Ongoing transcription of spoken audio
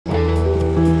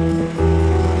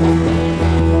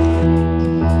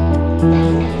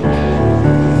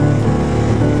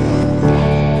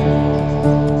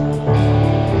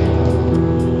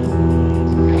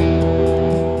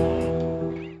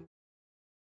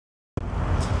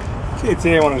Okay,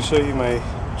 today I wanted to show you my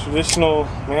traditional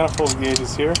manifold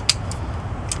gauges here. A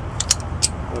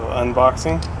little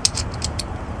unboxing.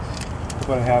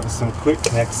 What I have is some quick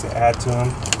connects to add to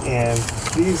them, and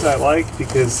these I like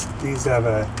because these have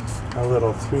a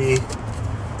little three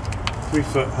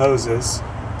foot hoses.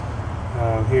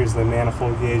 Here's the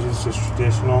manifold gauges, just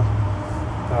traditional.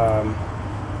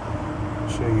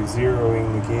 Show you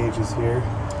zeroing the gauges here.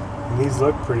 And these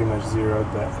look pretty much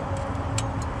zeroed, but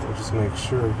we'll just make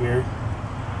sure here.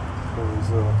 Pull these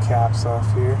little caps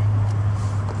off here,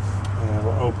 and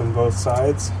we'll open both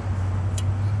sides.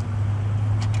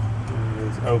 And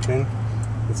it's open.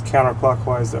 It's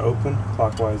counterclockwise to open,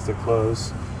 clockwise to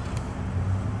close.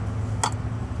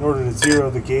 In order to zero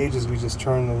the gauges, we just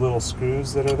turn the little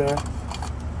screws that are there.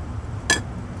 You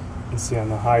can see on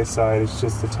the high side it's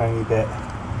just a tiny bit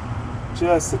high.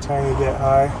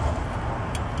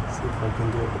 Let's see if I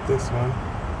can do it with this one.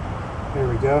 There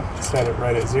we go. Set it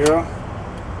right at 0.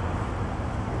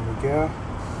 There we go.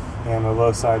 And the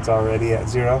low side's already at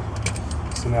 0.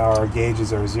 So now our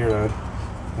gauges are zeroed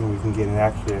and we can get an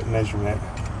accurate measurement.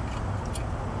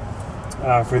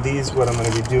 For these, what I'm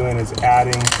going to be doing is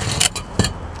adding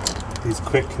these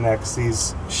quick connects.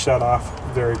 These shut off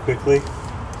very quickly.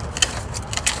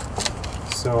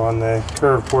 So on the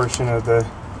curved portion of the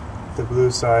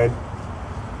blue side,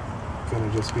 I'm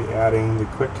going to just be adding the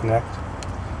quick connect.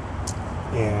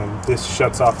 And this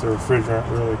shuts off the refrigerant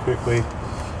really quickly.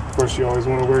 Of course, you always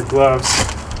want to wear gloves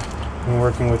when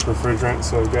working with refrigerant,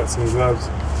 so I've got some gloves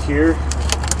here.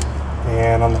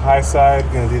 And on the high side,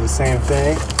 I'm going to do the same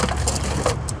thing.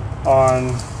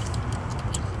 On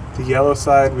the yellow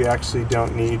side, we actually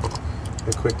don't need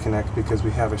a quick connect because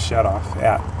we have a shut off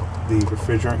at the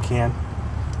refrigerant can,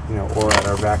 or at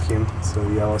our vacuum. So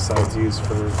the yellow side's used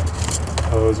for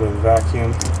hose or the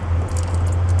vacuum.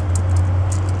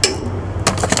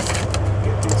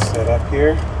 Get these set up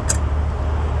here.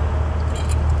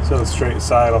 So the straight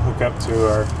side will hook up to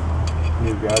our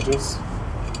new gauges.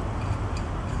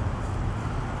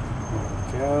 There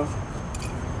we go.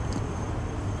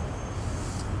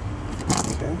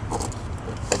 Okay.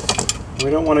 We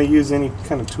don't want to use any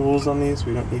kind of tools on these.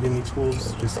 We don't need any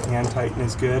tools. Just hand tighten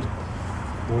is good.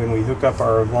 When we hook up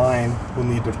our line, we'll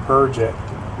need to purge it,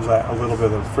 let a little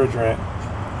bit of refrigerant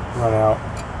run out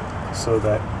so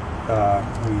that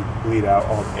we bleed out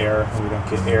all the air and we don't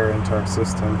get air into our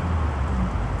system.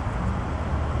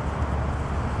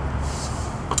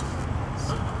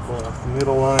 So pull off the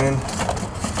middle line.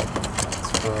 That's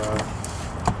for our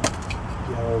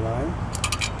yellow line.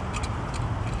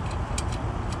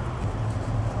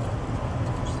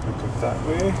 Just hook it that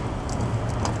way.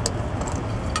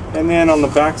 And then on the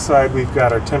back side, we've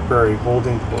got our temporary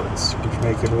holding ports, which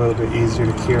make it a little bit easier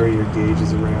to carry your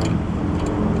gauges around.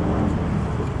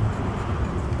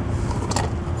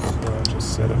 So I'll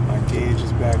just set up my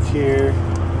gauges back here.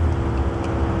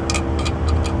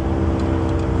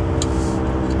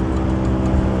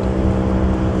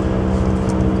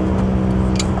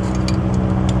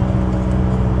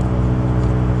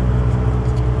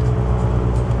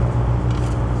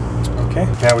 Okay,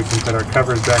 now we can put our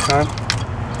covers back on.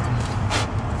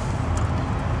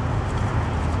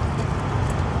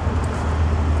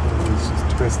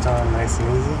 Twist on nice and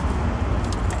easy.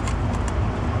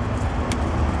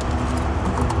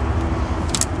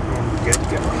 And we're good to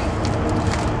go.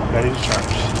 Ready to charge.